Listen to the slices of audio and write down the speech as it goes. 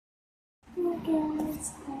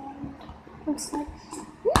guys, and looks like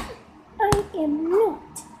I am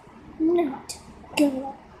not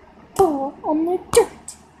gonna fall on the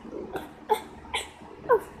dirt.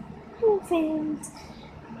 Oh, fans,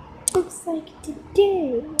 looks like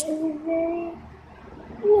today is a very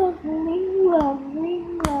lovely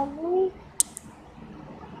night.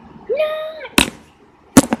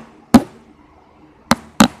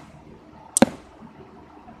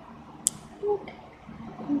 Look,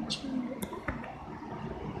 okay,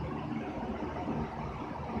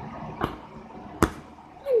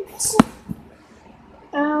 sorry.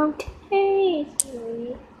 I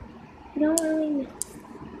don't really know.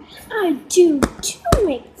 I do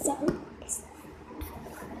make sounds.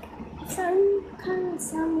 If I'm kind of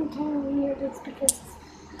sounding kind of weird, it's because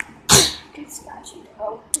I got scratchy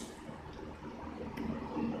throat.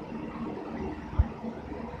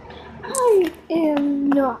 I am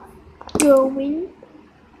not going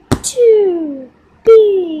to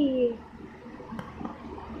be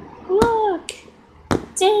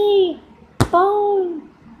bone.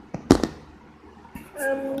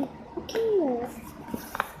 Okay.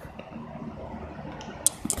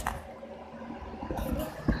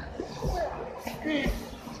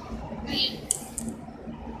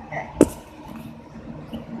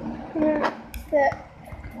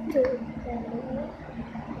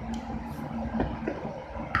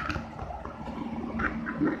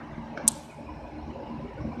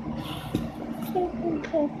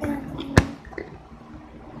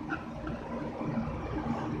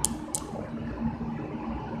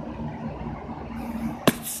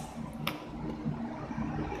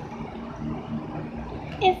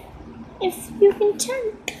 If you can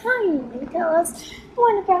kindly tell us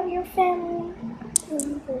what about your family?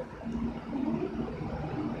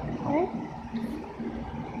 What?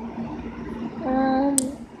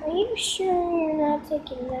 Are you sure you're not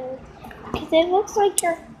taking notes? Because it looks like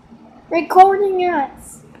you're recording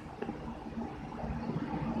us.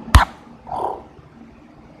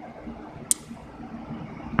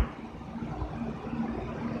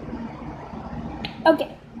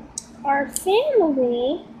 Okay, our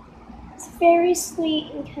family is very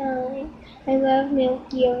sweet and kind. I love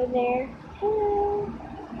Milky over there. Hello.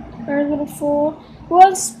 Our little fool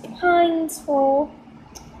was Pine's fool.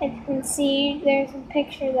 As you can see, there's a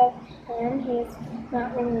picture of him. He's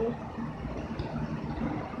not really.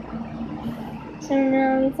 So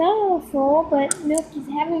now he's out of a foal, but Milky's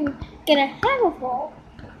gonna have a foal,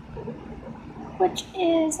 which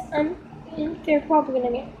is they're probably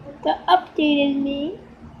gonna get the updated name.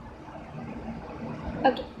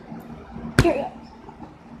 Okay, here we go.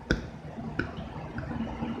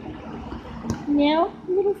 Now,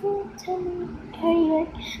 little fool, tell me how you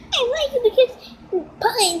like. I like it because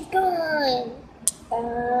Pine's gone.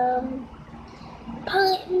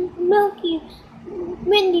 Pine, Milky,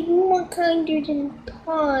 Mindy's more kinder than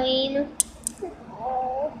Pine.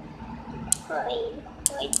 Oh, Pine.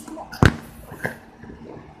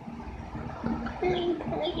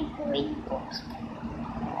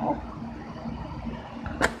 Oh.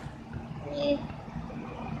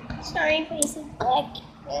 Sorry if I said black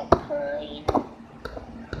at Pine.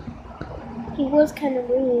 He was kind of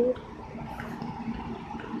rude.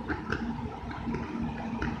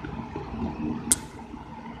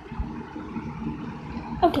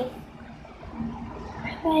 Okay.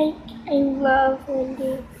 I love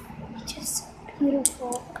Wendy. It's just so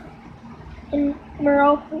beautiful. And we're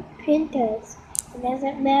all Pintas. It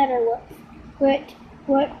doesn't matter what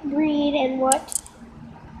breed and what.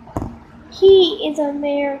 He is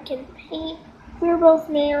American paint. We're both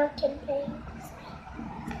American paints.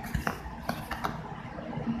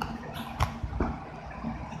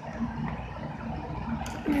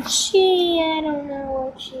 I don't know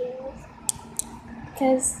what she is.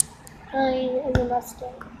 Because Pine is a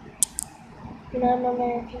Mustang. And I'm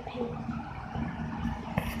American paint.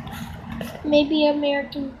 Maybe a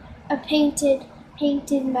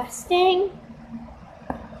painted Mustang.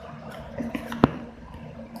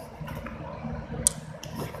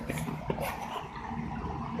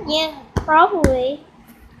 Yeah, probably.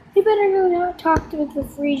 We better go talk to the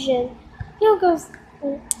Frisian. He'll go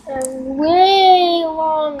a way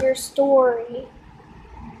longer story.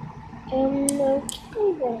 Okay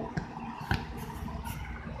then.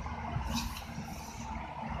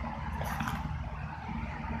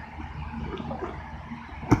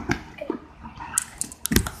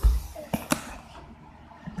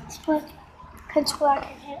 Pitch black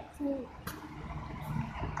and handsome.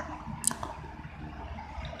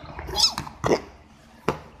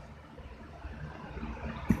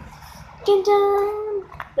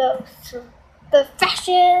 The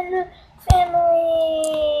fashion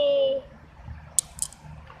family.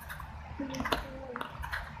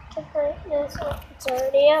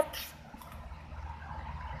 Hurry up.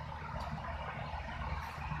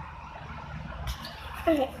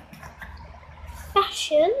 Okay.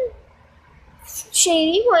 Fashion.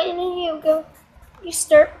 Shady, why don't you go? You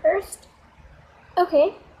start first.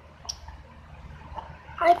 Okay.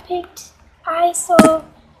 I saw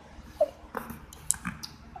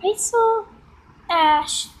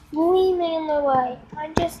Ash gleaming in the light.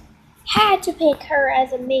 I just had to pick her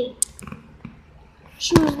as a mate.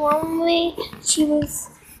 She was lonely, she was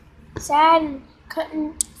sad and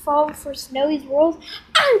couldn't fall for Snowy's rules.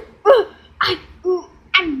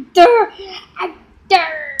 I'm there.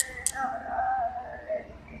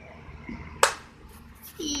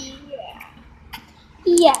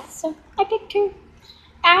 Yeah, so I picked her,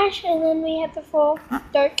 Ash, and then we had the full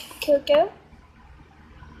dark cocoa.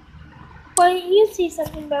 Why don't you say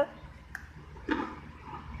something about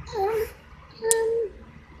um,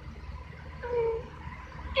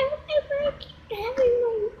 I like having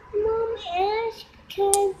my mom Ash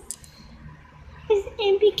because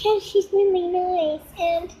she's really nice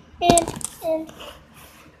and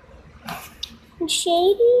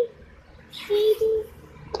shady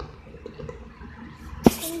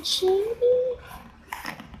and shady.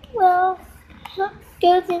 Well,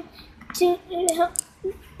 goes into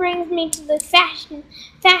brings me to the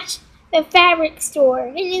the fabric store,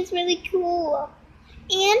 and it's really cool.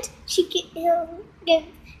 And he'll give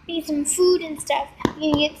me some food and stuff.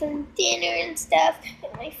 You can get some dinner and stuff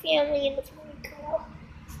with my family, and it's really cool.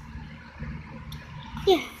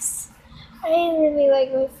 Yes, I really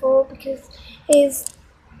like my foal because it's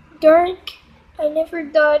dark. I never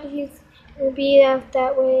thought he's gonna be out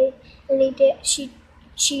that way, and he did.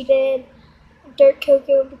 She did. Dark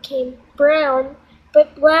cocoa became brown,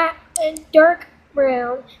 but black and dark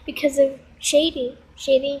brown because of Shady.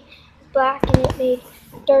 Shady is black, and it made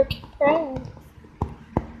dark brown.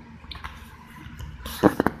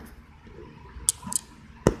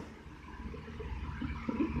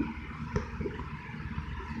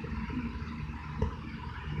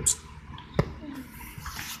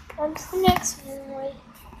 On to the next family.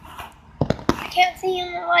 I can't see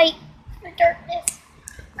in the light, the darkness.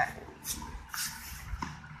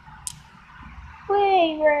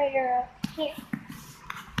 Way brighter up here.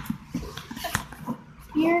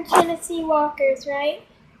 You're Tennessee Walkers, right?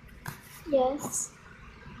 Yes.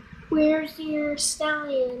 Where's your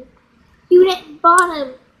stallion? You didn't bought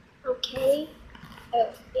him. Okay.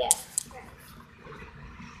 Oh, yeah.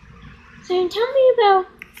 So tell me about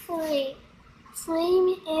Flame.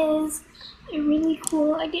 Flame is really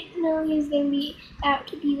cool. I didn't know he was gonna be out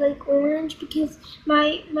to be like orange because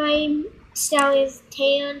my stallion is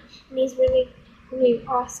tan and he's really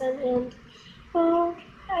awesome. And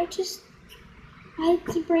I like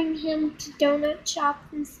to bring him to donut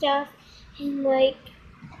shops and stuff and watch.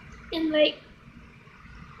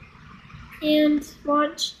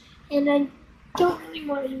 And I don't really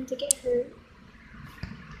want him to get hurt.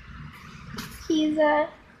 He's a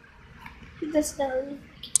stallion,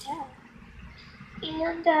 I can tell.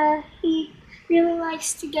 And he really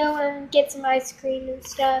likes to go and get some ice cream and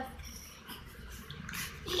stuff.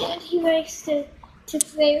 And he likes to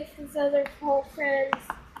play with his other cool friends.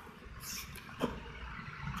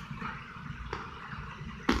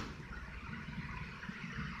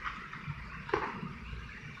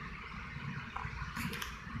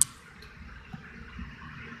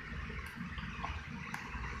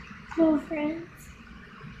 Cool friends.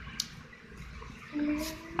 And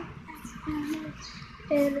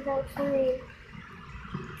that's about Flame.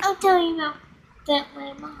 I'll tell you about that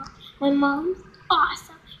my mom. My mom's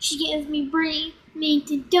awesome. She gives me me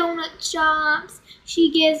to donut shops.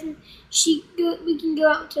 We can go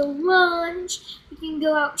out to lunch. We can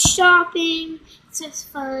go out shopping. It's just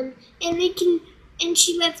fun. And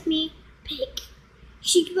she lets me pick.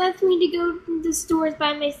 She lets me to go to the stores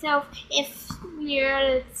by myself if we're out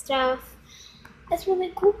of stuff. That's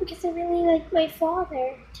really cool because I really like my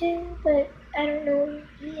father too, but I don't know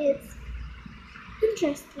who he is.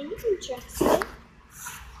 Interesting.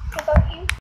 How about you?